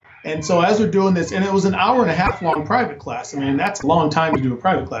And so as we're doing this, and it was an hour and a half long private class. I mean, that's a long time to do a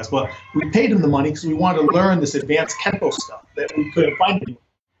private class, but we paid him the money because we wanted to learn this advanced Kenpo stuff that we couldn't find anywhere.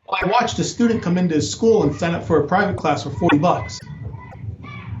 Well, I watched a student come into his school and sign up for a private class for $40.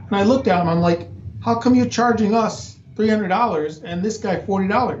 And I looked at him, I'm like, how come you're charging us $300 and this guy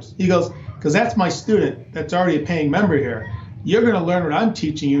 $40? He goes, because that's my student that's already a paying member here. You're going to learn what I'm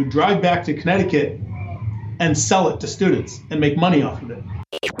teaching you, drive back to Connecticut, and sell it to students and make money off of it.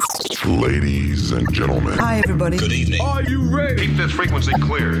 Ladies and gentlemen. Hi, everybody. Good evening. Are you ready? Keep this frequency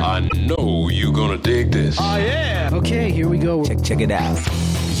clear. I know you're gonna dig this. I am. Okay, here we go. Check it out.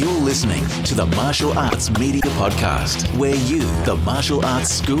 You're listening to the Martial Arts Media Podcast, where you, the martial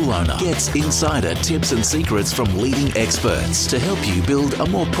arts school owner, gets insider tips and secrets from leading experts to help you build a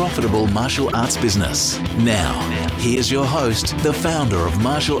more profitable martial arts business. Now, here's your host, the founder of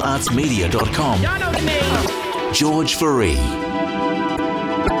martialartsmedia.com, Y'all know the name. George Fourie.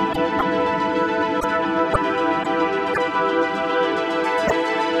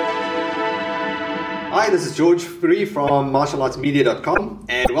 Hi, this is George Fourie from martialartsmedia.com,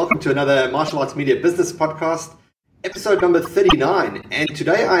 and welcome to another Martial Arts Media Business Podcast, episode number 39. And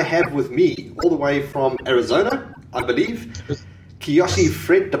today I have with me, all the way from Arizona, I believe, Kiyoshi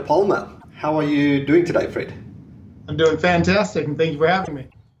Fred De Palma. How are you doing today, Fred? I'm doing fantastic, and thank you for having me.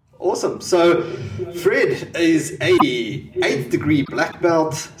 Awesome. So, Fred is a 8th degree black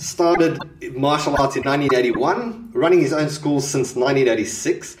belt, started martial arts in 1981, running his own school since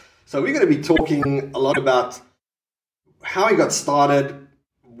 1986. So we're going to be talking a lot about how he got started,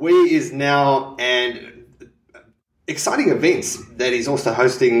 where he is now, and exciting events that he's also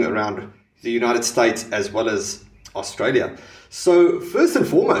hosting around the United States as well as Australia. So first and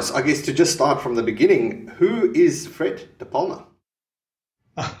foremost, I guess to just start from the beginning, who is Fred De Palma?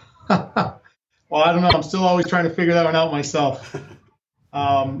 Well, I don't know. I'm still always trying to figure that one out myself.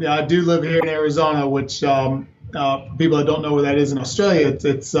 I do live here in Arizona, which people that don't know where that is in Australia,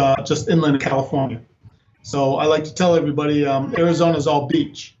 it's just inland of California. So I like to tell everybody Arizona is all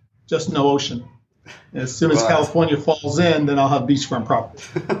beach, just no ocean. As soon as California falls in, then I'll have beachfront property.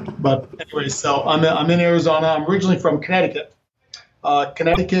 But anyway, so I'm in Arizona. I'm originally from Connecticut.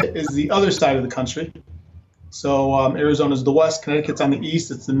 Connecticut is the other side of the country. So Arizona is the west, Connecticut's on the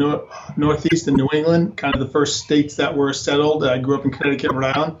east. It's the northeast and New England, kind of the first states that were settled. I grew up in Connecticut, Rhode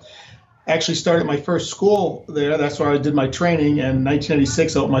Island. Actually started my first school there. That's where I did my training. And in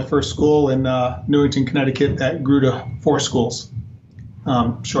 1986, I opened my first school in Newington, Connecticut. That grew to 4 schools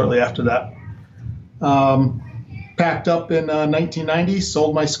shortly after that. Packed up in 1990,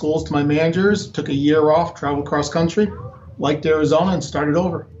 sold my schools to my managers, took a year off, traveled cross country, liked Arizona, and started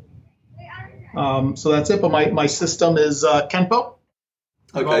over. So that's it. But my system is Kenpo.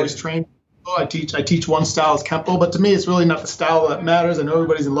 I've always trained. I teach one style is Kenpo, but to me, it's really not the style that matters. I know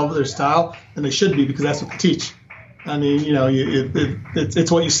everybody's in love with their style, and they should be because that's what they teach. I mean,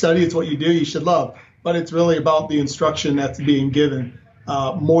 it's what you study, it's what you do, you should love. But it's really about the instruction that's being given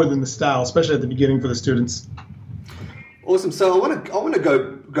more than the style, especially at the beginning for the students. Awesome. So I want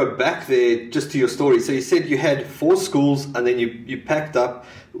to go back there just to your story. So you said you had 4 schools and then you packed up.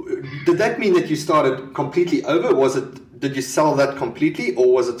 Did that mean that you started completely over? Did you sell that completely,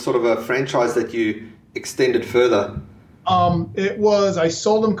 or was it sort of a franchise that you extended further? I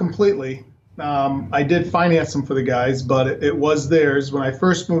sold them completely. I did finance them for the guys, but it was theirs. When I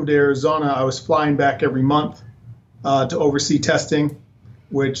first moved to Arizona, I was flying back every month to oversee testing,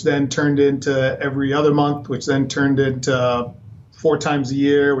 which then turned into every other month, which then turned into 4 times a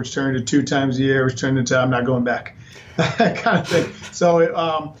year, which turned into 2 times a year, which turned into I'm not going back, that kind of thing.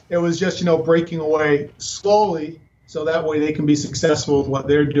 So it was just, breaking away slowly so that way they can be successful with what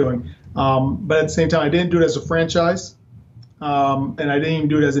they're doing. But at the same time, I didn't do it as a franchise, and I didn't even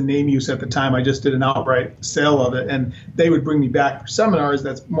do it as a name use at the time. I just did an outright sale of it, and they would bring me back for seminars.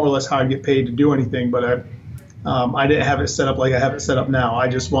 That's more or less how I get paid to do anything, but I didn't have it set up like I have it set up now. I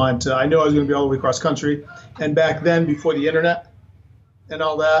just wanted to, I knew I was going to be all the way across country. And back then, before the internet and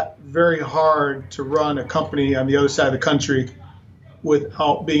all that, very hard to run a company on the other side of the country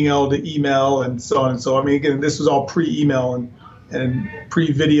without being able to email and so on and so. I mean, again, this was all pre-email and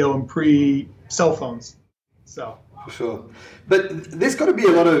pre-video and pre-cell phones. So. For sure. But there's got to be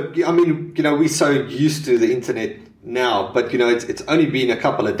a lot of, we're so used to the internet now, but, it's only been a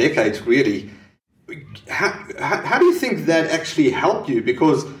couple of decades, really. How do you think that actually helped you?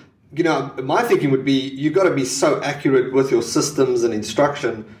 Because, my thinking would be you've got to be so accurate with your systems and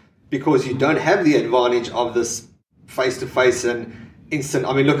instruction because you don't have the advantage of this face-to-face and instant.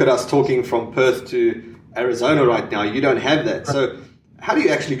 I mean, look at us talking from Perth to Arizona right now. You don't have that. So how do you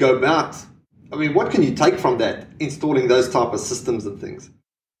actually go about, what can you take from that, installing those type of systems and things?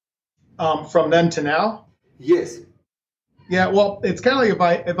 From then to now? Yes. Yeah, well, it's kind of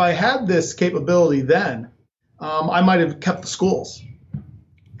like if I had this capability then, I might have kept the schools.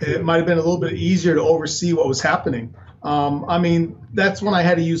 It might have been a little bit easier to oversee what was happening. I mean, that's when I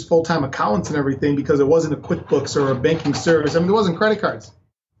had to use full-time accountants and everything because it wasn't a QuickBooks or a banking service. I mean, there wasn't credit cards,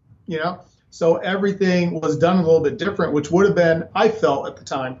 you know? So everything was done a little bit different, which would have been, I felt at the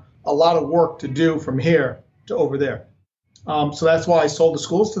time, a lot of work to do from here to over there. So that's why I sold the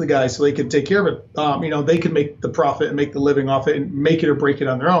schools to the guys so they could take care of it. You know, they could make the profit and make the living off it and make it or break it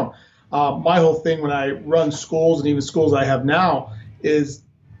on their own. My whole thing when I run schools and even schools I have now is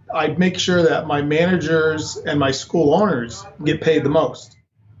I make sure that my managers and my school owners get paid the most.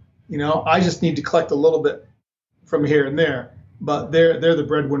 You know, I just need to collect a little bit from here and there, but they're the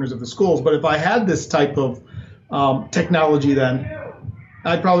breadwinners of the schools. But if I had this type of technology then,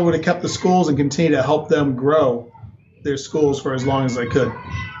 I probably would have kept the schools and continued to help them grow their schools for as long as I could.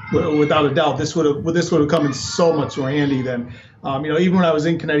 Without a doubt, this would have come in so much more handy than, you know, even when I was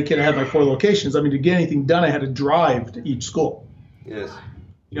in Connecticut, I had my 4 locations. I mean, to get anything done, I had to drive to each school. Yes.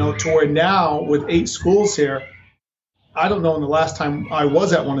 You know, to where now with 8 schools here, I don't know when the last time I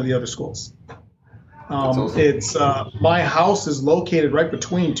was at one of the other schools. Awesome. It's my house is located right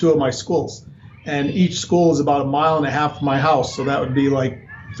between 2 of my schools, and each school is about 1.5 miles from my house, so that would be like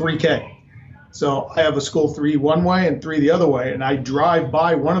 3K. So I have a school 3 one way and 3 the other way, and I drive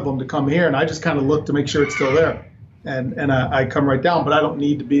by one of them to come here, and I just kind of look to make sure it's still there, and I come right down, but I don't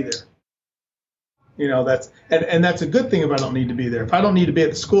need to be there. You know, that's a good thing if I don't need to be there. If I don't need to be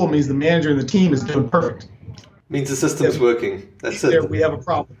at the school, it means the manager and the team is doing perfect. Means the system's working. That's it. There we have a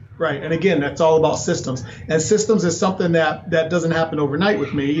problem. Right. And again, that's all about systems. And systems is something that doesn't happen overnight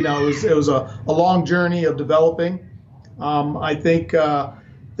with me. You know, it was a long journey of developing. I think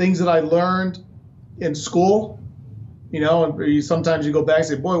things that I learned in school, you know, and sometimes you go back and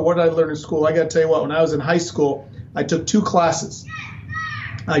say, boy, what did I learn in school? I got to tell you what, when I was in high school, I took 2 classes.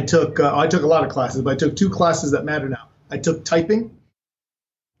 I took a lot of classes, but I took 2 classes that matter now. I took typing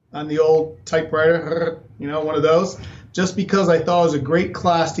on the old typewriter, you know, one of those, just because I thought it was a great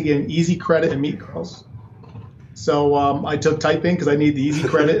class to get an easy credit and meet girls. So I took typing because I needed the easy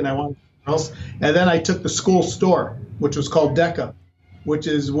credit and I wanted girls. And then I took the school store, which was called DECA, which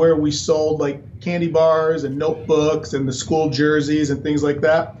is where we sold like candy bars and notebooks and the school jerseys and things like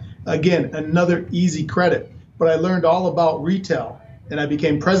that. Again, another easy credit. But I learned all about retail, and I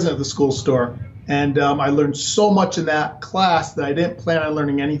became president of the school store. And I learned so much in that class that I didn't plan on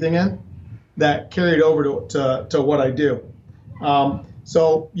learning anything in that carried over to what I do.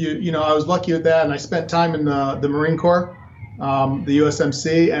 So, you know, I was lucky with that, and I spent time in the Marine Corps, the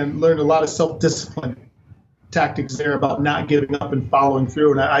USMC, and learned a lot of self-discipline tactics there about not giving up and following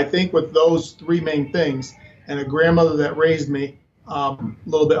through. And I think with those 3 main things, and a grandmother that raised me a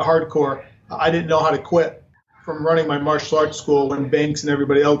little bit hardcore, I didn't know how to quit from running my martial arts school when Banks and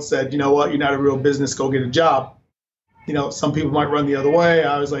everybody else said, you know what, you're not a real business, go get a job. You know, some people might run the other way.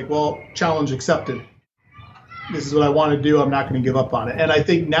 I was like, well, challenge accepted. This is what I want to do. I'm not going to give up on it. And I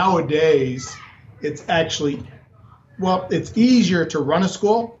think nowadays it's actually, well, it's easier to run a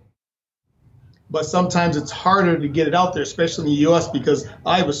school, but sometimes it's harder to get it out there, especially in the U.S. because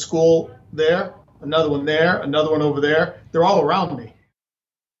I have a school there, another one there, another one over there. They're all around me.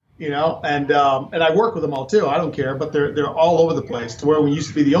 You know, and I work with them all too. I don't care, but they're all over the place. To where we used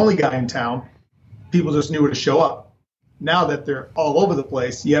to be the only guy in town, people just knew where to show up. Now that they're all over the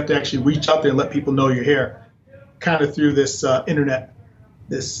place, you have to actually reach out there and let people know you're here, kind of through this internet,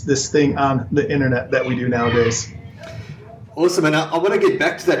 this thing on the internet that we do nowadays. Awesome, and I want to get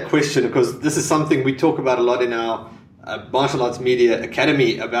back to that question because this is something we talk about a lot in our Martial Arts Media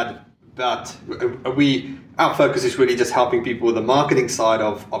Academy about our focus is really just helping people with the marketing side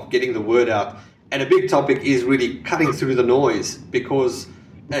of getting the word out. And a big topic is really cutting through the noise because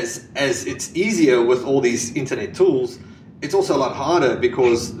as it's easier with all these internet tools, it's also a lot harder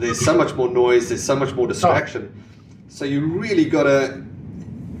because there's so much more noise, there's so much more distraction. So you really got to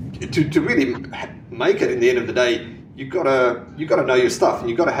really make it in the end of the day, you got to know your stuff and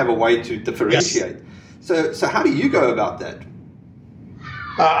you got to have a way to differentiate. Yes. So how do you go about that?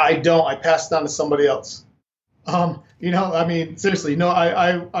 I don't. I pass it on to somebody else. You know, I mean, seriously, no,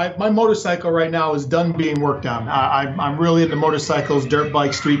 I my motorcycle right now is done being worked on. I'm really into motorcycles, dirt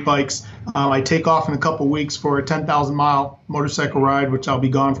bikes, street bikes. I take off in a couple weeks for a 10,000-mile motorcycle ride, which I'll be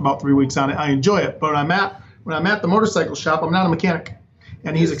gone for about 3 weeks on it. I enjoy it. But when I'm at the motorcycle shop, I'm not a mechanic.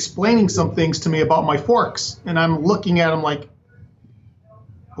 And he's explaining some things to me about my forks. And I'm looking at him like,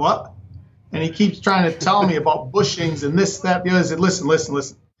 what? And he keeps trying to tell me about bushings and this, that, the other. I said,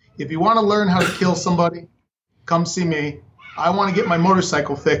 listen. If you want to learn how to kill somebody, come see me. I want to get my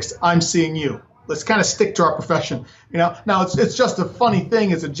motorcycle fixed. I'm seeing you. Let's kind of stick to our profession. Now it's just a funny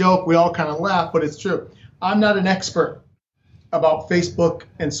thing. It's a joke. We all kind of laugh, but it's true. I'm not an expert about Facebook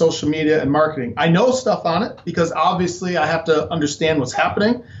and social media and marketing. I know stuff on it because obviously I have to understand what's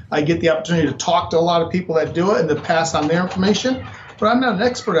happening. I get the opportunity to talk to a lot of people that do it and to pass on their information, but I'm not an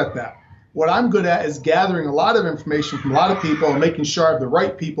expert at that. What I'm good at is gathering a lot of information from a lot of people and making sure I have the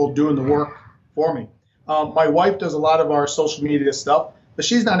right people doing the work for me. My wife does a lot of our social media stuff, but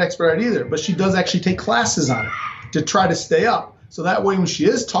she's not an expert at it either, but she does actually take classes on it to try to stay up. So that way when she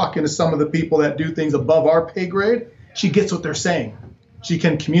is talking to some of the people that do things above our pay grade, she gets what they're saying. She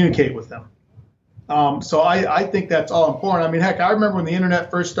can communicate with them. So I think that's all important. I mean, heck, I remember when the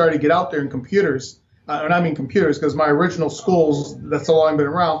internet first started to get out there in computers, and I mean computers because my original schools, that's how long I've been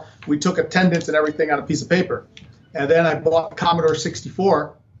around, we took attendance and everything on a piece of paper. And then I bought the Commodore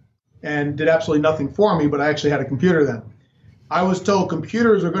 64 and did absolutely nothing for me, but I actually had a computer then. I was told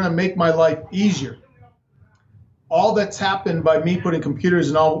computers are going to make my life easier. All that's happened by me putting computers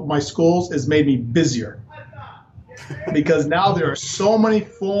in all my schools has made me busier. Because now there are so many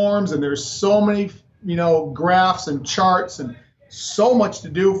forms and there's so many, graphs and charts and so much to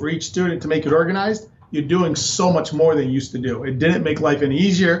do for each student to make it organized. You're doing so much more than you used to do. It didn't make life any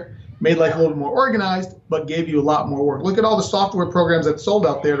easier, made life a little more organized, but gave you a lot more work. Look at all the software programs that's sold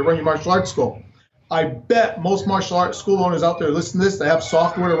out there to run your martial arts school. I bet most martial arts school owners out there listen to this, they have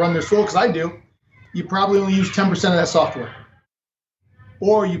software to run their school, because I do. You probably only use 10% of that software.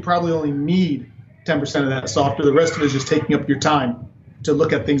 Or you probably only need 10% of that software. The rest of it is just taking up your time to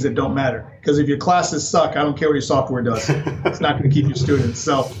look at things that don't matter. Because if your classes suck, I don't care what your software does. It's not going to keep your students.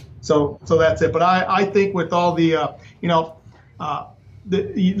 So that's it. But I think with all the, like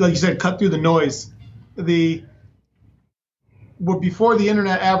you said, cut through the noise. Before the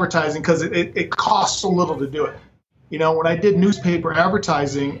internet advertising, because it costs so little to do it. When I did newspaper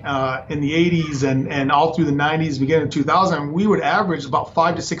advertising in the 80s and all through the 90s, beginning of 2000, we would average about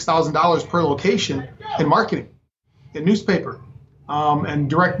 $5,000 to $6,000 per location in marketing, in newspaper, and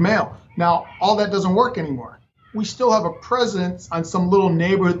direct mail. Now, all that doesn't work anymore. We still have a presence on some little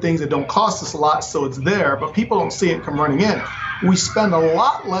neighborhood things that don't cost us a lot, so it's there, but people don't see it come running in. We spend a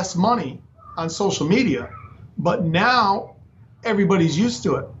lot less money on social media, but now everybody's used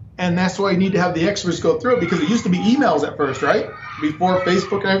to it. And that's why you need to have the experts go through it, because it used to be emails at first, right? Before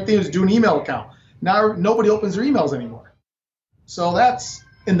Facebook and everything, it was do an email account. Now nobody opens their emails anymore. So that's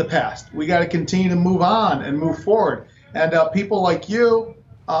in the past. We got to continue to move on and move forward. And people like you,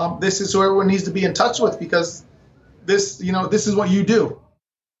 this is who everyone needs to be in touch with, because this is what you do.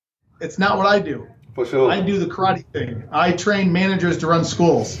 It's not what I do. For sure. I do the karate thing. I train managers to run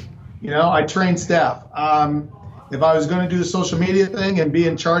schools. I train staff. If I was going to do the social media thing and be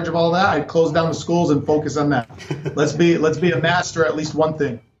in charge of all that, I'd close down the schools and focus on that. Let's be a master at least one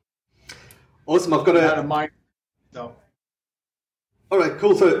thing. Awesome. I've got a mind. So. All right,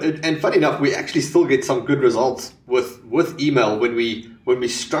 cool. So, and funny enough, we actually still get some good results with email when we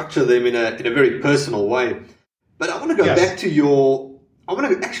structure them in a very personal way. But I want to go back to I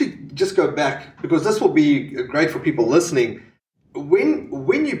want to actually just go back, because this will be great for people listening.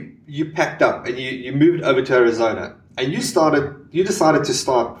 When you packed up and you moved over to Arizona and you decided to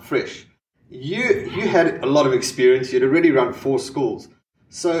start fresh, you had a lot of experience. You'd already run 4 schools.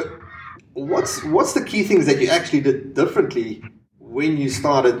 So what's the key things that you actually did differently when you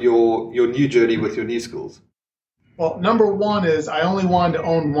started your new journey with your new schools? Well, number one is I only wanted to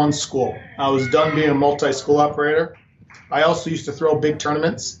own one school. I was done being a multi-school operator. I also used to throw big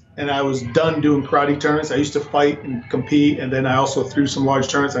tournaments, and I was done doing karate tournaments. I used to fight and compete, and then I also threw some large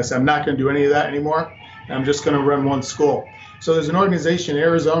tournaments. I said, I'm not going to do any of that anymore. I'm just going to run one school. So there's an organization in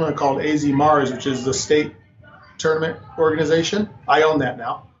Arizona called AZ Mars, which is the state tournament organization. I own that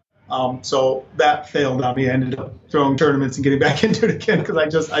now. So that failed on me. I ended up throwing tournaments and getting back into it again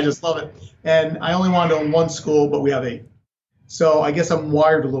because I just love it. And I only wanted to own one school, but we have 8. So I guess I'm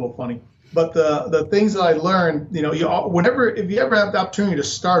wired a little funny. But the things that I learned, if you ever have the opportunity to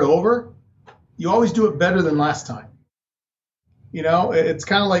start over, you always do it better than last time. It's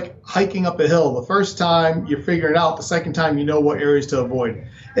kind of like hiking up a hill. The first time you're figuring it out, the second time you know what areas to avoid.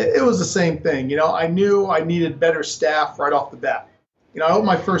 It was the same thing. I knew I needed better staff right off the bat. I opened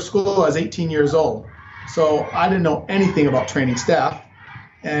my first school when I was 18 years old. So I didn't know anything about training staff,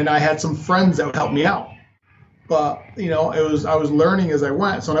 and I had some friends that would help me out. But, I was learning as I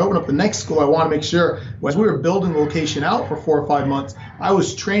went. So when I opened up the next school, I wanted to make sure, as we were building the location out for 4 or 5 months, I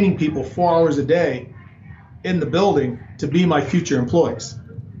was training people 4 hours a day in the building to be my future employees.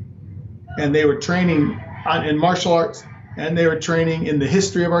 And they were training in martial arts, and they were training in the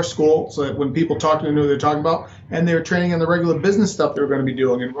history of our school, so that when people talk to them, they knew what they're talking about. and they were training on the regular business stuff they were going to be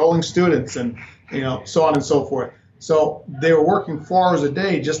doing, enrolling students, and so on and so forth. So they were working 4 hours a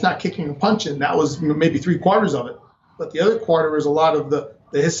day, just not kicking and punching. That was maybe 3/4 of it. But the other quarter was a lot of the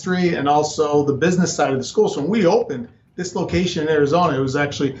history and also the business side of the school. So when we opened this location in Arizona, it was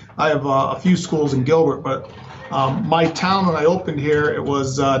actually, I have a few schools in Gilbert, but my town when I opened here, it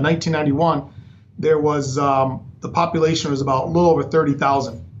was 1991. There was, the population was about a little over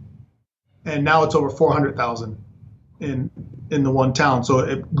 30,000. And now it's over 400,000 in the one town. So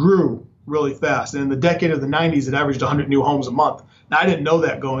it grew really fast. And in the decade of the 90s, it averaged 100 new homes a month. Now, I didn't know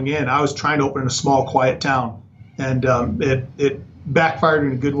that going in. I was trying to open in a small, quiet town. And it backfired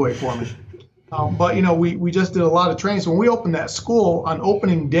in a good way for me. But, we just did a lot of training. So when we opened that school on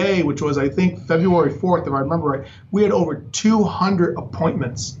opening day, which was, I think, February 4th, if I remember right, we had over 200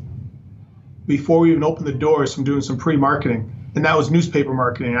 appointments before we even opened the doors from doing some pre-marketing. And that was newspaper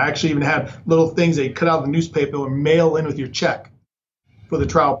marketing. I actually even had little things they cut out of the newspaper and mail in with your check for the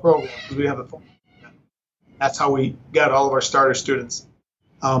trial program because we have the phone. That's how we got all of our starter students.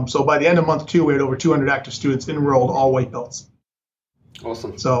 So by the end of month 2, we had over 200 active students enrolled, all white belts.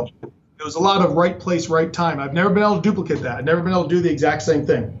 Awesome. So it was a lot of right place, right time. I've never been able to duplicate that. I've never been able to do the exact same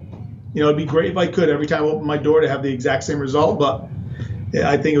thing. It'd be great if I could every time I open my door to have the exact same result, but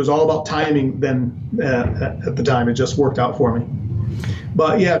I think it was all about timing then at the time. It just worked out for me.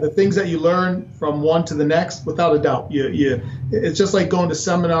 But yeah, the things that you learn from one to the next, without a doubt, it's just like going to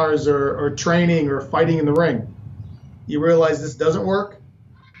seminars or training or fighting in the ring. You realize this doesn't work.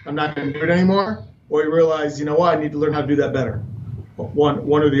 I'm not going to do it anymore. Or you realize, I need to learn how to do that better. One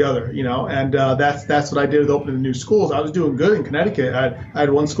or the other, and that's what I did with opening the new schools. I was doing good in Connecticut. I had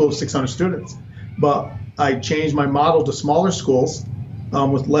one school of 600 students, but I changed my model to smaller schools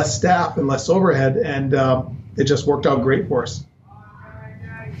with less staff and less overhead, and it just worked out great for us.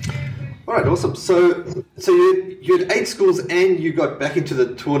 All right, awesome. So you had 8 schools and you got back into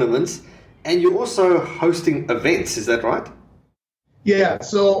the tournaments, and you're also hosting events. Is that right? Yeah.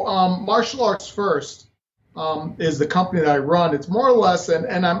 So Martial Arts First is the company that I run. It's more or less,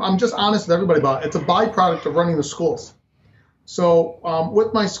 and I'm just honest with everybody about it, it's a byproduct of running the schools. So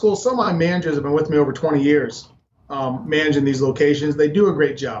with my school, some of my managers have been with me over 20 years managing these locations. They do a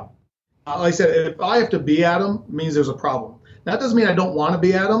great job. Like I said, if I have to be at them, it means there's a problem. That doesn't mean I don't want to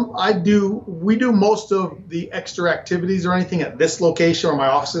be at them. We do most of the extra activities or anything at this location where my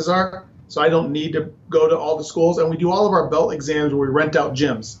offices are, so I don't need to go to all the schools. And we do all of our belt exams where we rent out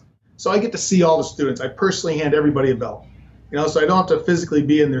gyms. So I get to see all the students. I personally hand everybody a belt, so I don't have to physically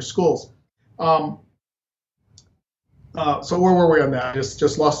be in their schools. So where were we on that?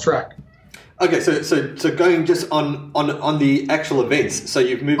 Just lost track. Okay, so going just on the actual events. So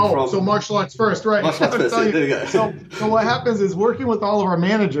you've moved from... so Martial Arts First, right. Martial Arts First, there you go. So what happens is working with all of our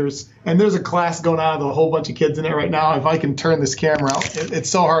managers, and there's a class going on with a whole bunch of kids in it right now. If I can turn this camera out, it's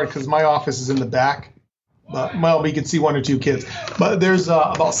so hard because my office is in the back. Well, we can see 1 or 2 kids. But there's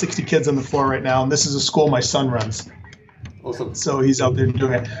about 60 kids on the floor right now, and this is a school my son runs. Awesome. So he's out there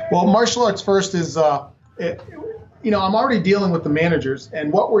doing it. Well, Martial Arts First is... I'm already dealing with the managers,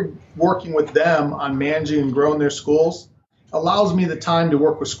 and what we're working with them on managing and growing their schools allows me the time to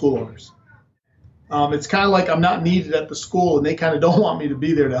work with school owners. It's kind of like I'm not needed at the school, and they kind of don't want me to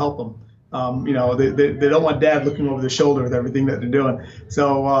be there to help them. They don't want dad looking over their shoulder with everything that they're doing.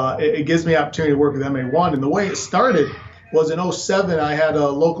 So it gives me opportunity to work with MA1. And the way it started was in 2007, I had a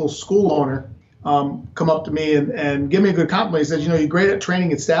local school owner come up to me and give me a good compliment. He said, you're great at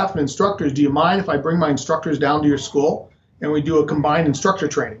training and staff and instructors. Do you mind if I bring my instructors down to your school and we do a combined instructor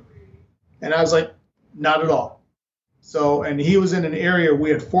training? And I was like, not at all. So, and he was in an area, we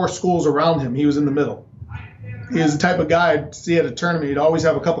had 4 schools around him. He was in the middle. He was the type of guy I'd see at a tournament. He'd always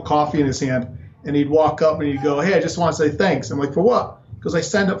have a cup of coffee in his hand, and he'd walk up and he'd go, hey, I just want to say thanks. I'm like, for what? Because I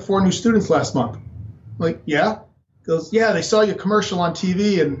signed up 4 new students last month. I'm like, yeah? He goes, yeah, they saw your commercial on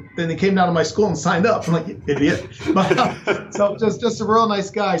TV, and then they came down to my school and signed up. I'm like, you idiot. But, so just a real nice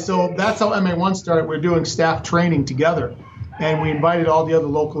guy. So that's how MA1 started. We're doing staff training together, and we invited all the other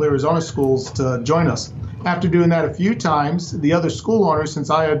local Arizona schools to join us. After doing that a few times, the other school owners,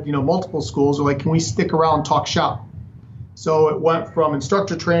 since I had multiple schools, were like, can we stick around and talk shop? So it went from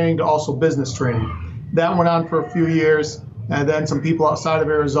instructor training to also business training. That went on for a few years, and then some people outside of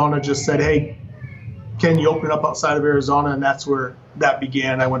Arizona just said, hey, can you open it up outside of Arizona? And that's where that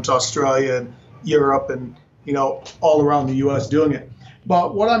began. I went to Australia and Europe and, all around the U.S. doing it.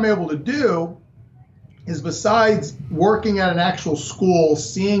 But what I'm able to do is, besides working at an actual school,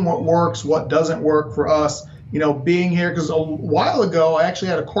 seeing what works, what doesn't work for us, being here, because a while ago I actually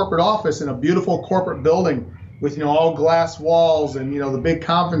had a corporate office in a beautiful corporate building with, all glass walls and, the big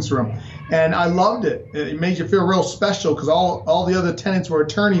conference room. And I loved it. It made you feel real special because all the other tenants were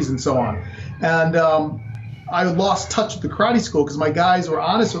attorneys and so on. And I lost touch with the karate school because my guys were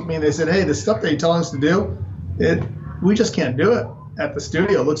honest with me and they said, hey, the stuff that you're telling us to do, we just can't do it at the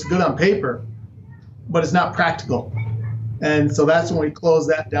studio. It looks good on paper, but it's not practical. And so that's when we closed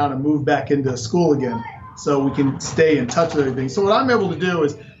that down and moved back into school again so we can stay in touch with everything. So what I'm able to do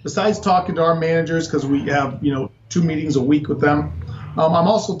is, besides talking to our managers, because we have, 2 meetings a week with them, I'm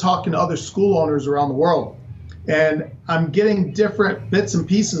also talking to other school owners around the world. And I'm getting different bits and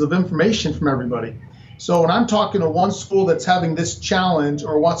pieces of information from everybody. So when I'm talking to one school that's having this challenge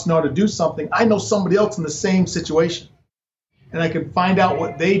or wants to know how to do something, I know somebody else in the same situation. And I can find out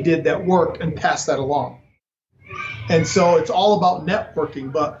what they did that worked and pass that along. And so it's all about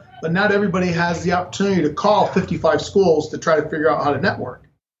networking, but not everybody has the opportunity to call 55 schools to try to figure out how to network.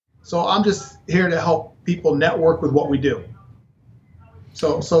 So I'm just here to help people network with what we do.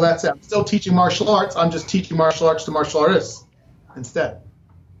 So that's it. I'm still teaching martial arts. I'm just teaching martial arts to martial artists instead.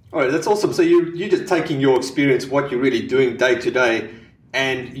 All right, that's awesome. So you're just taking your experience, what you're really doing day to day,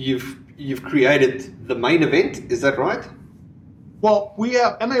 and you've created the main event. Is that right? Well, we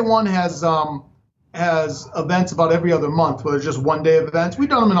have MA1 has events about every other month, where there's just one-day events. We've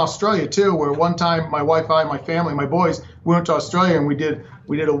done them in Australia too, where one time my wife, I, my family, my boys, we went to Australia and we did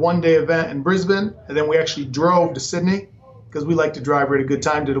a one-day event in Brisbane, and then we actually drove to Sydney because we like to drive. We had a good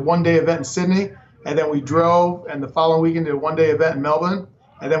time. Did a one-day event in Sydney, and then we drove, and the following weekend did a one-day event in Melbourne,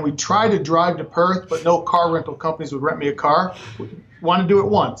 and then we tried to drive to Perth, but no car rental companies would rent me a car. We wanted to do it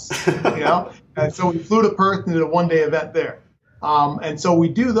once, and so we flew to Perth and did a one-day event there. And so we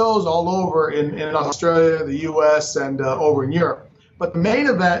do those all over in Australia, the U.S., and over in Europe. But the main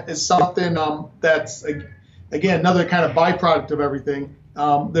event is something that's, again, another kind of byproduct of everything.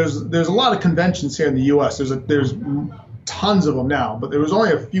 There's a lot of conventions here in the U.S. There's tons of them now, but there was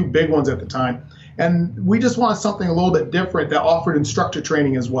only a few big ones at the time. And we just wanted something a little bit different that offered instructor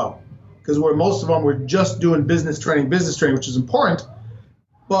training as well, because most of them were just doing business training, which is important.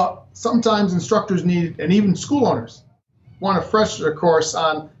 But sometimes instructors need, and even school owners, want a fresher course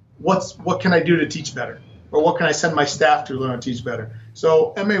on what can I do to teach better, or what can I send my staff to learn to teach better.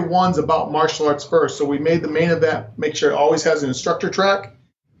 So MA1's about martial arts first. So we made the main event make sure it always has an instructor track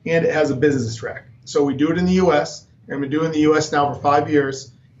and it has a business track. So we do it in the U.S. and we've been doing the U.S. now for 5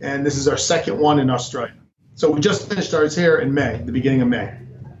 years, and this is our second one in Australia. So we just finished ours here in May, the beginning of May.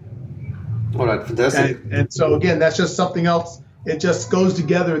 All right, fantastic. And so again, that's just something else. It just goes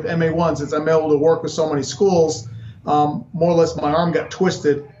together with MA1 since I'm able to work with so many schools. More or less my arm got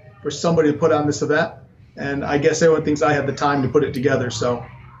twisted for somebody to put on this event, and I guess everyone thinks I had the time to put it together, so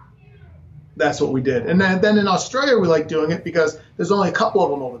that's what we did. And then in Australia we like doing it because there's only a couple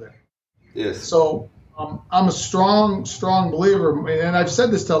of them over there. Yes. So I'm a strong believer, and I've said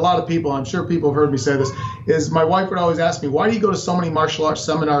this to a lot of people, I'm sure people have heard me say this, is my wife would always ask me, why do you go to so many martial arts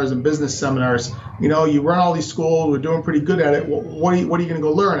seminars and business seminars? You run all these schools, we're doing pretty good at it, what are you going to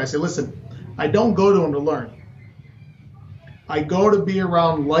go learn? I say, listen, I don't go to them to learn. I go to be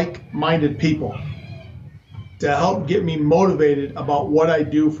around like-minded people to help get me motivated about what I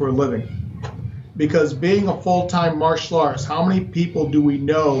do for a living. Because being a full-time martial artist, how many people do we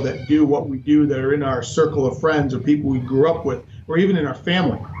know that do what we do that are in our circle of friends or people we grew up with or even in our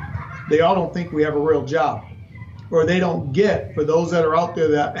family? They all don't think we have a real job. Or they don't get, for those that are out there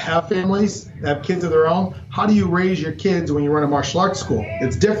that have families, that have kids of their own, how do you raise your kids when you run a martial arts school?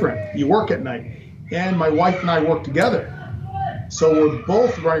 It's different. You work at night. And my wife and I work together. So we're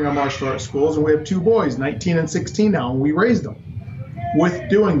both running our martial arts schools, and we have 2 boys, 19 and 16 now, and we raised them with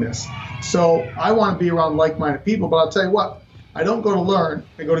doing this. So I want to be around like-minded people, but I'll tell you what, I don't go to learn.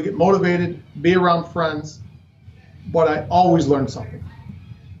 I go to get motivated, be around friends, but I always learn something.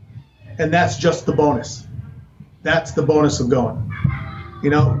 And that's just the bonus. That's the bonus of going.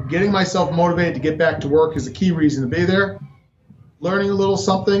 Getting myself motivated to get back to work is a key reason to be there. Learning a little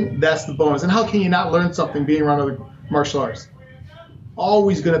something, that's the bonus. And how can you not learn something being around other martial arts?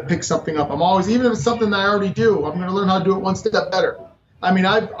 Always going to pick something up. Even if it's something that I already do, I'm going to learn how to do it one step better. I mean,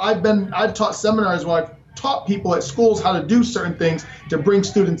 I've taught seminars where I've taught people at schools how to do certain things to bring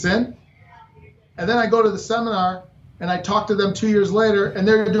students in. And then I go to the seminar and I talk to them 2 years later and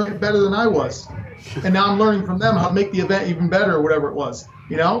they're doing it better than I was. And now I'm learning from them how to make the event even better or whatever it was,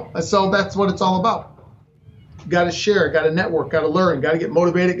 And so that's what it's all about. Got to share, got to network, got to learn, got to get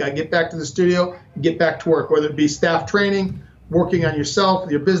motivated, got to get back to the studio, get back to work, whether it be staff training, working on yourself,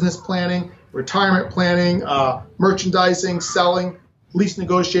 your business planning, retirement planning, merchandising, selling, lease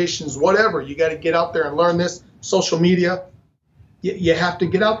negotiations, whatever. You got to get out there and learn this, social media, you have to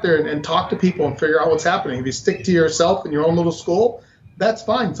get out there and talk to people and figure out what's happening. If you stick to yourself in your own little school, that's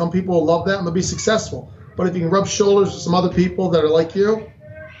fine. Some people will love that and they'll be successful. But if you can rub shoulders with some other people that are like you,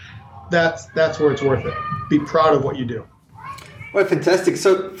 that's where it's worth it. Be proud of what you do. Well, fantastic.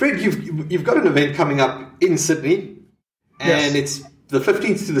 So, Fred, you've got an event coming up in Sydney, and It's the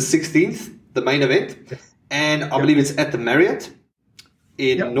 15th to the 16th, the main event, and I believe it's at the Marriott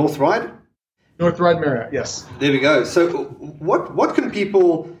in North Ryde. North Ryde Marriott, yes. There we go. So, what can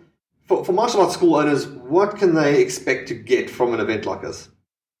people, for martial arts school owners, what can they expect to get from an event like this?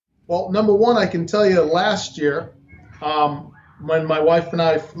 Well, number one, I can tell you last year, when my wife and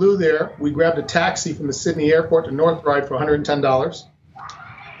I flew there, we grabbed a taxi from the Sydney airport to North Ryde for $110.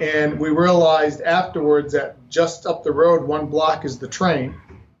 And we realized afterwards that just up the road, one block is the train.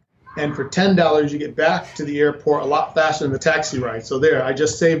 And for $10, you get back to the airport a lot faster than the taxi ride. So there, I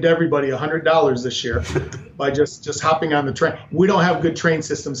just saved everybody $100 this year by just hopping on the train. We don't have good train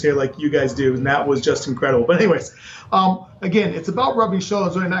systems here like you guys do, and that was just incredible. But anyways, again, it's about rubbing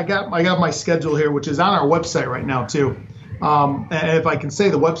shoulders. And I got my schedule here, which is on our website right now too. And if I can say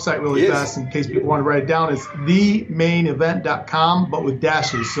the website really fast in case people want to write it down, it's themainevent.com, but with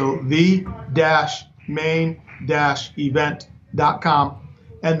dashes. So the-main-event.com.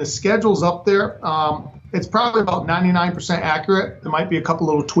 And the schedule's up there. It's probably about 99% accurate. There might be a couple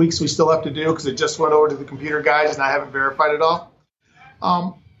little tweaks we still have to do because it just went over to the computer guys and I haven't verified it all.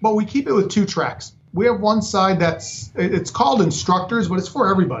 But we keep it with 2 tracks. We have one side it's called instructors, but it's for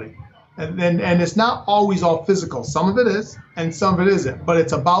everybody. And it's not always all physical. Some of it is, and some of it isn't. But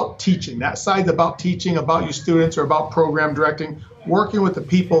it's about teaching. That side's about teaching, about your students, or about program directing, working with the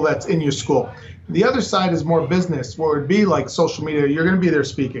people that's in your school. The other side is more business, where it'd be like social media. You're going to be there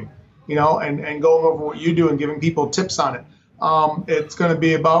speaking, and going over what you do and giving people tips on it. It's going to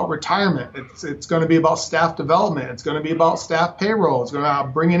be about retirement. It's going to be about staff development. It's going to be about staff payroll. It's going to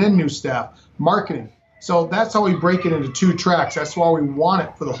be bringing in new staff, marketing. So that's how we break it into 2 tracks. That's why we want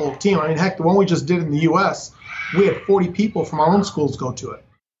it for the whole team. I mean, heck, the one we just did in the U.S., we had 40 people from our own schools go to it,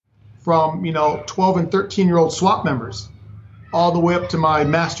 from 12 and 13-year-old SWAT members all the way up to my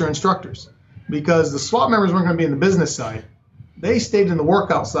master instructors. Because the SWAT members weren't going to be in the business side. They stayed in the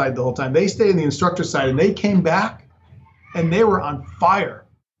workout side the whole time. They stayed in the instructor side, and they came back, and they were on fire.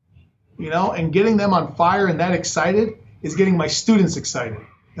 And getting them on fire and that excited is getting my students excited.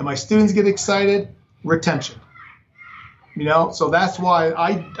 And my students get excited, retention. So that's why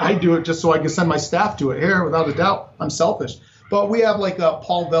I do it, just so I can send my staff to it here, without a doubt. I'm selfish. But we have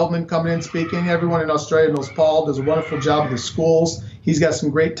Paul Veldman coming in speaking. Everyone in Australia knows Paul, does a wonderful job with the schools. He's got some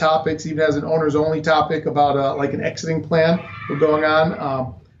great topics. He even has an owner's only topic about an exiting plan we're going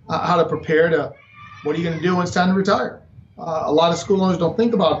on, how to prepare to, what are you going to do when it's time to retire? A lot of school owners don't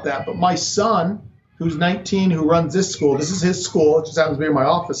think about that. But my son, who's 19, who runs this school, this is his school. It just happens to be where my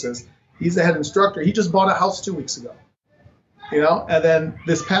office is. He's the head instructor. He just bought a house 2 weeks ago, and then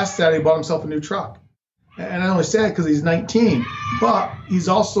this past Saturday he bought himself a new truck. And I only say that because he's 19, but he's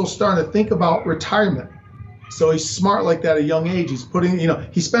also starting to think about retirement. So he's smart like that at a young age. He's putting,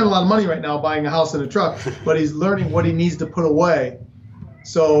 he spent a lot of money right now buying a house and a truck, but he's learning what he needs to put away.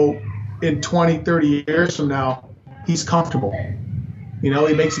 So in 20, 30 years from now, he's comfortable. He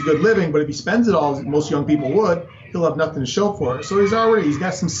makes a good living, but if he spends it all, as most young people would, he'll have nothing to show for it. So he's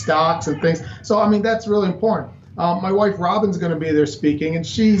got some stocks and things. So, that's really important. My wife, Robin's going to be there speaking, and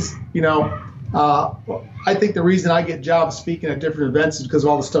she's, I think the reason I get jobs speaking at different events is because of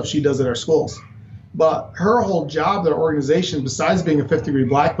all the stuff she does at our schools. But her whole job at our organization, besides being a 5th degree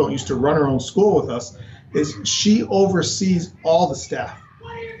black belt, used to run her own school with us, is she oversees all the staff.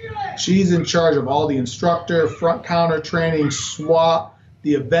 She's in charge of all the instructor, front counter training, SWAT,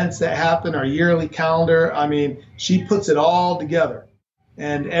 the events that happen, our yearly calendar. She puts it all together,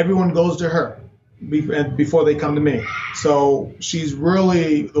 and everyone goes to her before they come to me. So she's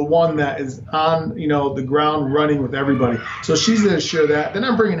really the one that is on, the ground running with everybody. So she's there to share that. Then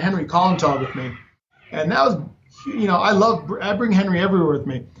I'm bringing Henry Collentag with me. And that was, I bring Henry everywhere with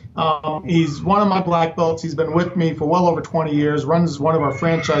me. He's one of my black belts. He's been with me for well over 20 years, runs one of our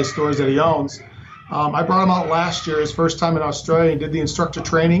franchise stores that he owns. I brought him out last year, his first time in Australia, and did the instructor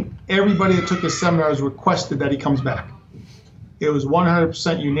training. Everybody that took his seminars requested that he comes back. It was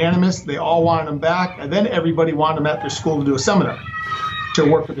 100% unanimous. They all wanted him back. And then everybody wanted him at their school to do a seminar to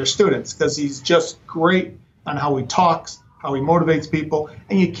work with their students, because he's just great on how he talks, how he motivates people,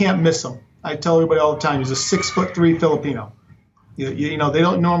 and you can't miss him. I tell everybody all the time, he's a 6'3" Filipino. They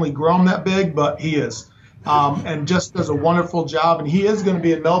don't normally grow him that big, but he is. And just does a wonderful job. And he is going to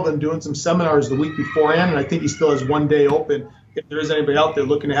be in Melbourne doing some seminars the week beforehand, and I think he still has one day open if there is anybody out there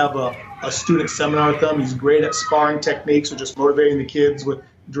looking to have a student seminar with them, he's great at sparring techniques or just motivating the kids with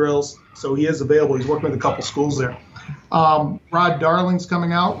drills. So he is available. He's working with a couple schools there. Rod Darling's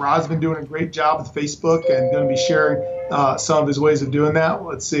coming out. Rod's been doing a great job with Facebook and going to be sharing some of his ways of doing that.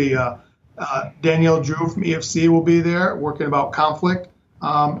 Let's see. Danielle Drew from EFC will be there working about conflict.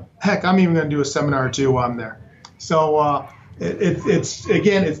 Heck, I'm even going to do a seminar or two while I'm there. So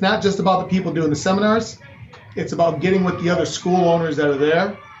it's not just about the people doing the seminars. It's about getting with the other school owners that are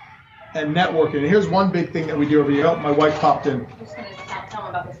there and networking. And here's one big thing that we do over here. Oh, my wife popped in. I'm just going to tell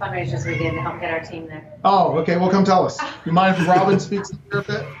them about the fundraisers we did to help get our team there. Oh, okay. Well, come tell us. You mind if Robin speaks here a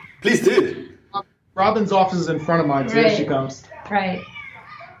bit? Please do. Robin's office is in front of mine, so here she comes. Right.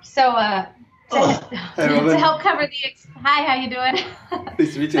 So to help cover the hi, how you doing?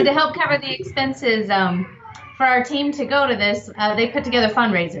 Please to meet you. To help cover the expenses for our team to go to this, they put together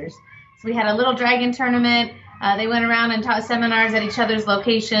fundraisers. So we had a little dragon tournament. They went around and taught seminars at each other's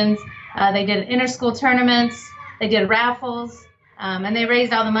locations. They did inter-school tournaments. They did raffles. And they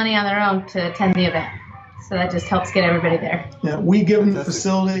raised all the money on their own to attend the event. So that just helps get everybody there. Yeah, we give them the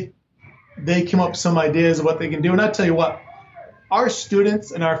facility. They come up with some ideas of what they can do. And I tell you what, our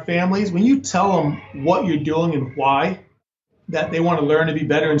students and our families, when you tell them what you're doing and why, that they want to learn to be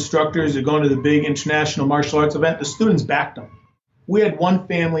better instructors or going to the big international martial arts event, the students backed them. We had one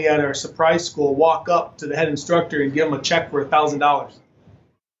family at our surprise school walk up to the head instructor and give him a check for $1,000.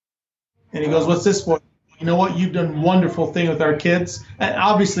 And he goes, "What's this for?" "You know what? You've done a wonderful thing with our kids." And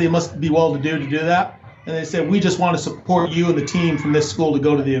obviously, it must be well-to-do to do that. And they said, "We just want to support you and the team from this school to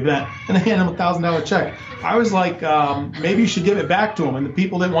go to the event." And they handed him a $1,000 check. I was like, maybe you should give it back to them. And the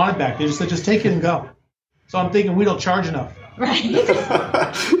people didn't want it back. They just said, "Just take it and go." So I'm thinking we don't charge enough. Right.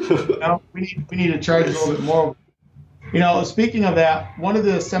 We need to charge a little bit more. Speaking of that, one of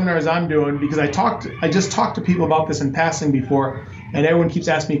the seminars I'm doing, because I just talked to people about this in passing before, and everyone keeps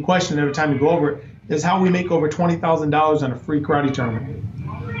asking me questions every time we go over it, is how we make over $20,000 on a free karate tournament.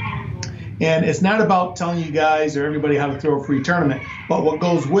 And it's not about telling you guys or everybody how to throw a free tournament, but what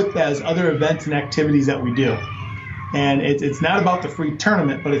goes with that is other events and activities that we do. And it's not about the free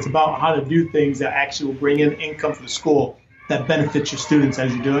tournament, but it's about how to do things that actually will bring in income for the school that benefits your students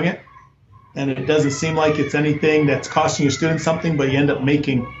as you're doing it. And it doesn't seem like it's anything that's costing your students something, but you end up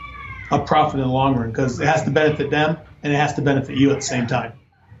making a profit in the long run because it has to benefit them and it has to benefit you at the same time.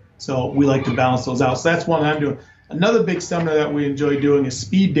 So we like to balance those out. So that's one I'm doing. Another big seminar that we enjoy doing is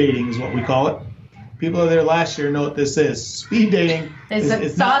speed dating is what we call it. People that were there last year know what this is. Speed dating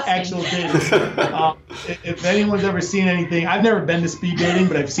is not actual dating. If anyone's ever seen anything, I've never been to speed dating,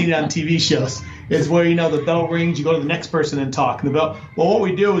 but I've seen it on TV shows. It's where, the bell rings, you go to the next person and talk. Well, what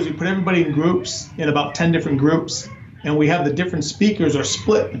we do is we put everybody in groups, in about 10 different groups, and we have the different speakers are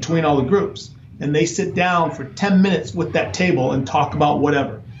split between all the groups. And they sit down for 10 minutes with that table and talk about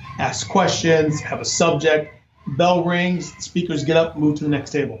whatever. Ask questions, have a subject. Bell rings, speakers get up, move to the next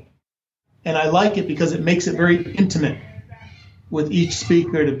table. And I like it because it makes it very intimate with each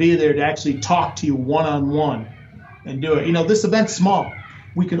speaker to be there to actually talk to you one-on-one and do it. This event's small.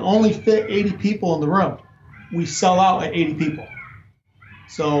 We can only fit 80 people in the room. We sell out at 80 people.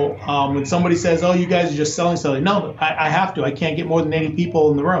 So when somebody says, "Oh, you guys are just selling something," no, I have to. I can't get more than 80 people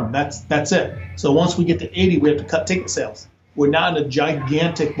in the room. That's it. So once we get to 80, we have to cut ticket sales. We're not in a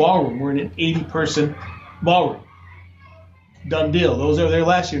gigantic ballroom. We're in an 80-person ballroom. Done deal. Those that were there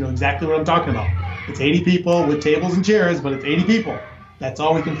last year know exactly what I'm talking about. It's 80 people with tables and chairs, but it's 80 people. That's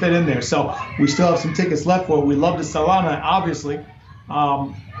all we can fit in there. So we still have some tickets left for it. We love to sell out on it, obviously,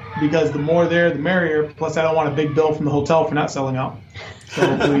 because the more there, the merrier. Plus, I don't want a big bill from the hotel for not selling out. So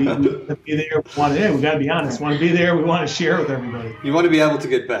we be there. We got to be honest. Want to be there. We want to share with everybody. You want to be able to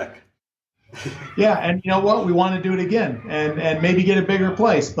get back. Yeah, and you know what? We want to do it again and maybe get a bigger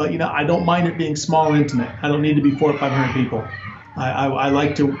place. But, I don't mind it being small and intimate. I don't need to be 400 or 500 people. I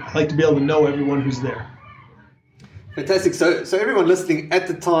like to be able to know everyone who's there. Fantastic. So everyone listening, at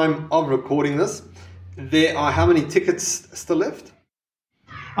the time of recording this, there are how many tickets still left?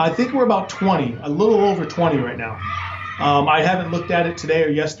 I think we're about 20, a little over 20 right now. I haven't looked at it today or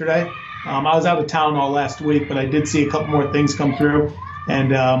yesterday. I was out of town all last week, but I did see a couple more things come through.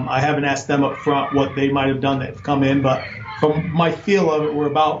 And I haven't asked them up front what they might have done that have come in. But from my feel of it, we're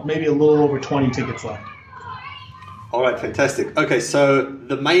about maybe a little over 20 tickets left. All right, fantastic. Okay, so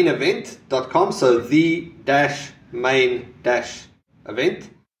themainevent.com, so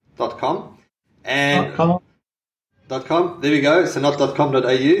the-main-event.com. And .com. There we go. So not .com.au.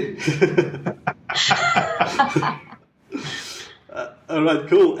 All right,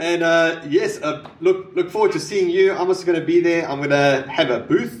 cool. And yes, look forward to seeing you. I'm also going to be there. I'm going to have a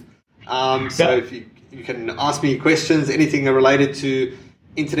booth. So You can ask me questions, anything related to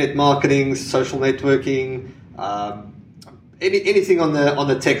internet marketing, social networking, anything on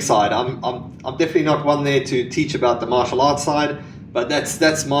the tech side. I'm definitely not one there to teach about the martial arts side, but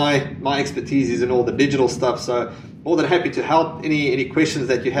that's my expertise is in all the digital stuff. So more than happy to help any questions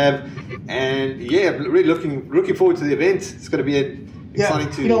that you have. And yeah, really looking forward to the event. It's going to be exciting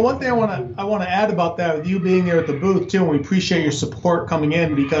to. You know, one thing I want to add about that, with you being there at the booth too, and we appreciate your support coming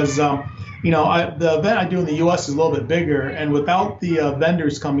in, because the event I do in the U.S. is a little bit bigger, and without the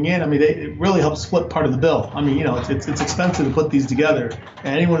vendors coming in, I mean, it really helps split part of the bill. I mean, it's expensive to put these together,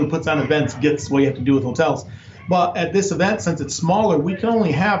 and anyone who puts on events gets what you have to do with hotels. But at this event, since it's smaller, we can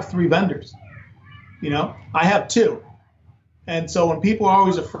only have 3 vendors. I have 2. And so when people are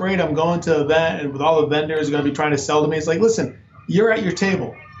always afraid I'm going to an event and with all the vendors are going to be trying to sell to me, it's like, listen, you're at your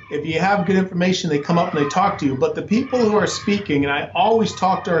table. If you have good information, they come up and they talk to you. But the people who are speaking, and I always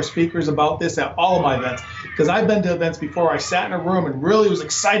talk to our speakers about this at all of my events, because I've been to events before, I sat in a room and really was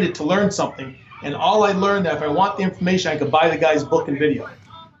excited to learn something. And all I learned that if I want the information, I could buy the guy's book and video.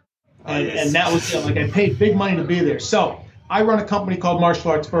 And that was it. Like, I paid big money to be there. So I run a company called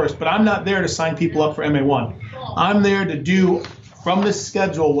Martial Arts First, but I'm not there to sign people up for MA1. I'm there to do from this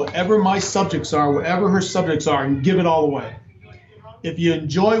schedule whatever my subjects are, whatever her subjects are, and give it all away. If you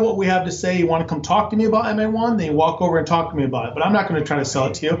enjoy what we have to say, you want to come talk to me about MA1, then you walk over and talk to me about it. But I'm not going to try to sell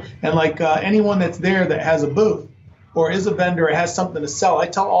it to you. And like anyone that's there that has a booth or is a vendor or has something to sell, I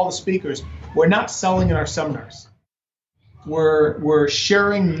tell all the speakers, we're not selling in our seminars. We're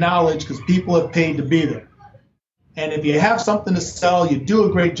sharing knowledge because people have paid to be there. And if you have something to sell, you do a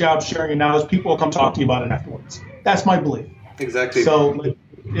great job sharing your knowledge, people will come talk to you about it afterwards. That's my belief. Exactly. So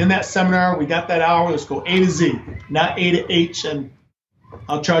in that seminar, we got that hour. Let's go A to Z, not A to H, and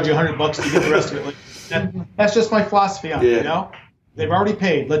I'll charge you $100 to get the rest of it. That's just my philosophy on it, They've already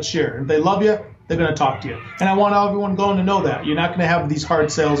paid. Let's share. If they love you, they're going to talk to you. And I want everyone going to know that. You're not going to have these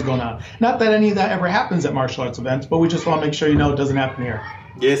hard sales going on. Not that any of that ever happens at martial arts events, but we just want to make sure you know it doesn't happen here.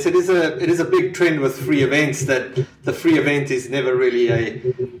 Yes, it is a big trend with free events that the free event is never really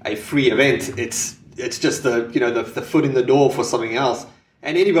a free event. It's just the foot in the door for something else.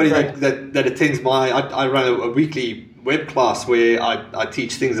 And anybody that attends I run a weekly web class where I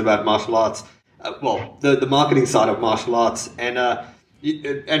teach things about martial arts, the marketing side of martial arts, and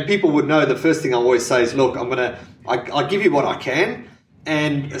people would know the first thing I always say is, look, I give you what I can,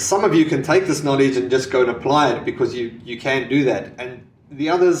 and some of you can take this knowledge and just go and apply it because you can do that, and the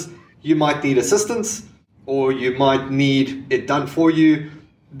others, you might need assistance or you might need it done for you.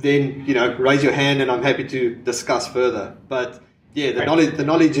 Then raise your hand and I'm happy to discuss further. But yeah, the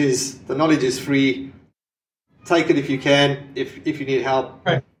knowledge is free. Take it if you can. If you need help,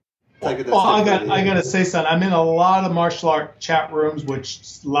 take it. I got to say something. I'm in a lot of martial art chat rooms, which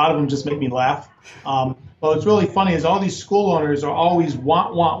a lot of them just make me laugh. But what's really funny is all these school owners are always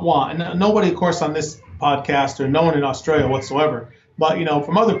want, and nobody, of course, on this podcast or no one in Australia whatsoever. But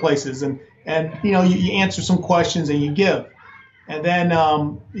from other places, and you answer some questions and you give, and then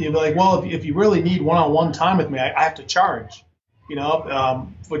you'll be like, well, if you really need one-on-one time with me, I have to charge. If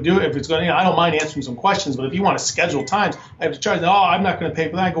it's going, I don't mind answering some questions, but if you want to schedule times, I have to charge. Oh, I'm not going to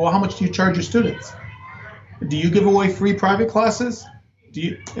pay for that. I go, well, how much do you charge your students? Do you give away free private classes?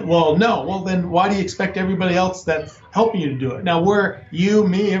 Well, no. Well, then why do you expect everybody else that's helping you to do it? Now, you,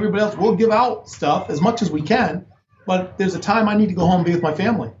 me, everybody else, we'll give out stuff as much as we can. But there's a time I need to go home and be with my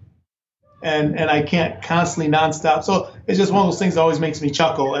family. And I can't constantly nonstop. So it's just one of those things that always makes me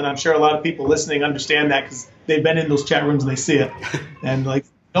chuckle. And I'm sure a lot of people listening understand that because they've been in those chat rooms and they see it. And like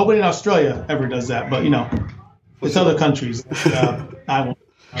nobody in Australia ever does that. But, it's other countries. I won't.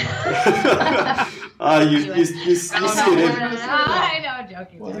 You see it every. I know, I'm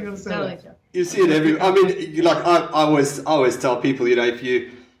joking. What was I going to say? Totally joking. You see it every. I mean, I always tell people,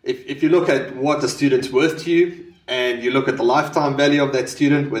 if you look at what the student's worth to you, and you look at the lifetime value of that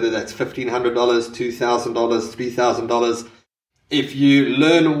student, whether that's $1,500, $2,000, $3,000, if you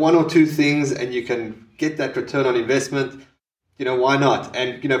learn one or two things and you can get that return on investment, why not?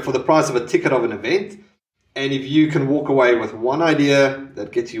 And, for the price of a ticket of an event, and if you can walk away with one idea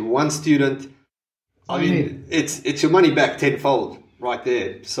that gets you one student, it's your money back tenfold right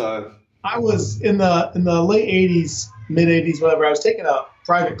there. So I was in the late 80s, mid 80s, whatever. I was taking a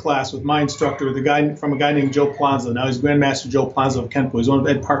private class with my instructor, a guy named Joe Planzo. Now he's Grandmaster Joe Planzo of Kenpo. He's one of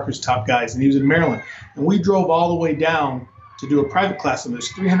Ed Parker's top guys, and he was in Maryland. And we drove all the way down to do a private class, and it was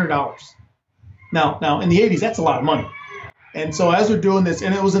 $300. Now in the 80s, that's a lot of money. And so as we're doing this,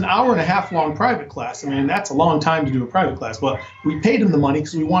 and it was an hour and a half long private class. I mean, that's a long time to do a private class, but we paid him the money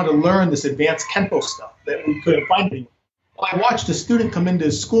because we wanted to learn this advanced Kenpo stuff that we couldn't find anymore. I watched a student come into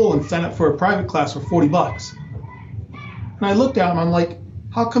his school and sign up for a private class for $40. And I looked at him, I'm like,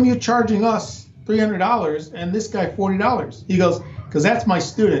 how come you're charging us $300 and this guy $40? He goes, because that's my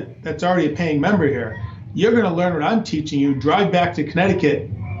student that's already a paying member here. You're going to learn what I'm teaching you, drive back to Connecticut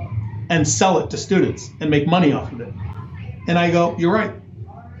and sell it to students and make money off of it. And I go, you're right.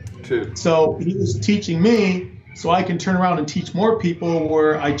 True. So he was teaching me so I can turn around and teach more people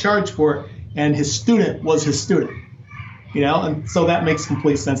where I charge for it. And his student was his student, and so that makes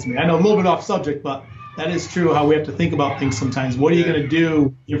complete sense to me. I know a little bit off subject, but that is true how we have to think about things sometimes. What are you going to do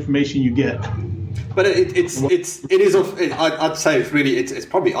with the information you get? But I'd say it's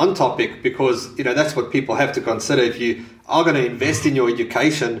probably on topic, because that's what people have to consider. If you are going to invest in your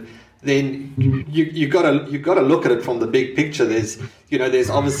education, then you got to look at it from the big picture. There's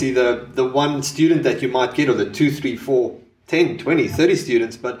obviously the one student that you might get, or the 2, 3, 4, 10, 20, 30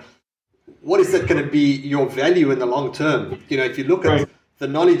 students, but what is that going to be your value in the long term? If you look at the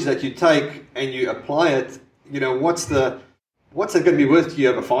knowledge that you take and you apply it, what's it going to be worth to you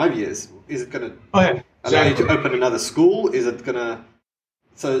over 5 years? Is it going to allow you to open another school? Is it going to...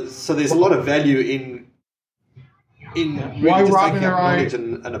 So there's a lot of value in really just taking that knowledge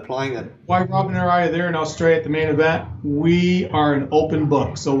and applying it. Why Robin and I are there in Australia at the main event, we are an open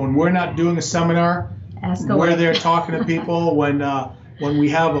book. So when we're not doing a seminar, we're there talking to people. When we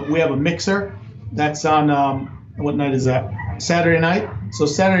have a mixer, that's on what night is that? Saturday night. So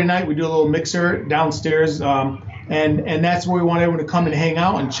Saturday night we do a little mixer downstairs, and that's where we want everyone to come and hang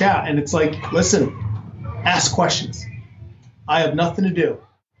out and chat. And it's like, listen, ask questions. I have nothing to do.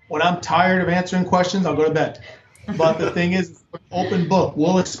 When I'm tired of answering questions, I'll go to bed. But the thing is, it's an open book.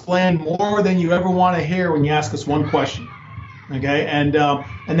 We'll explain more than you ever want to hear when you ask us one question. Okay, and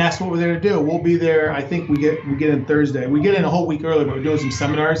that's what we're there to do. We'll be there. I think we get in Thursday. We get in a whole week early, but we're doing some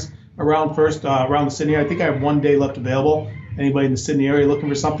seminars around the Sydney area. I think I have one day left available. Anybody in the Sydney area looking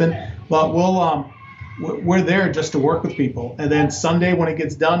for something? But we're there just to work with people. And then Sunday when it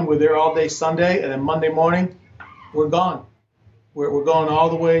gets done, we're there all day Sunday, and then Monday morning, we're gone. We're going all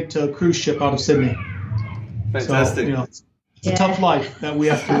the way to a cruise ship out of Sydney. Fantastic. So, it's a tough life that we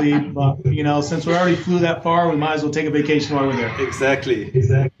have to lead, but since we already flew that far, we might as well take a vacation while we're there. Exactly.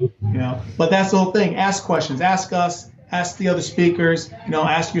 But that's the whole thing. Ask questions. Ask us. Ask the other speakers.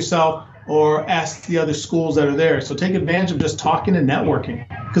 Ask yourself, or ask the other schools that are there. So take advantage of just talking and networking.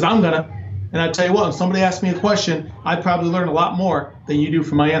 Because I'm gonna, and I tell you what, if somebody asks me a question, I probably learn a lot more than you do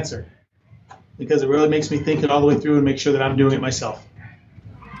from my answer, because it really makes me think it all the way through and make sure that I'm doing it myself.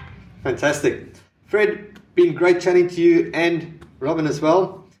 Fantastic, Fred. Been great chatting to you and Robin as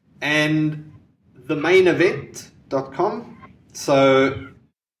well. And themainevent.com. So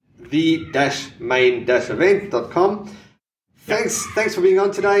the-main-event.com. Thanks for being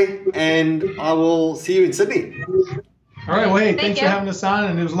on today, and I will see you in Sydney. All right. Well, hey, thanks for having us on,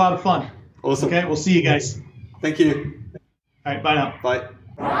 and it was a lot of fun. Awesome. Okay, we'll see you guys. Thank you. All right, bye now. Bye.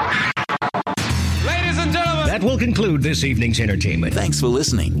 That will conclude this evening's entertainment. Thanks for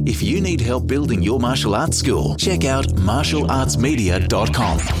listening. If you need help building your martial arts school, check out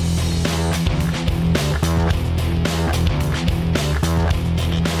martialartsmedia.com.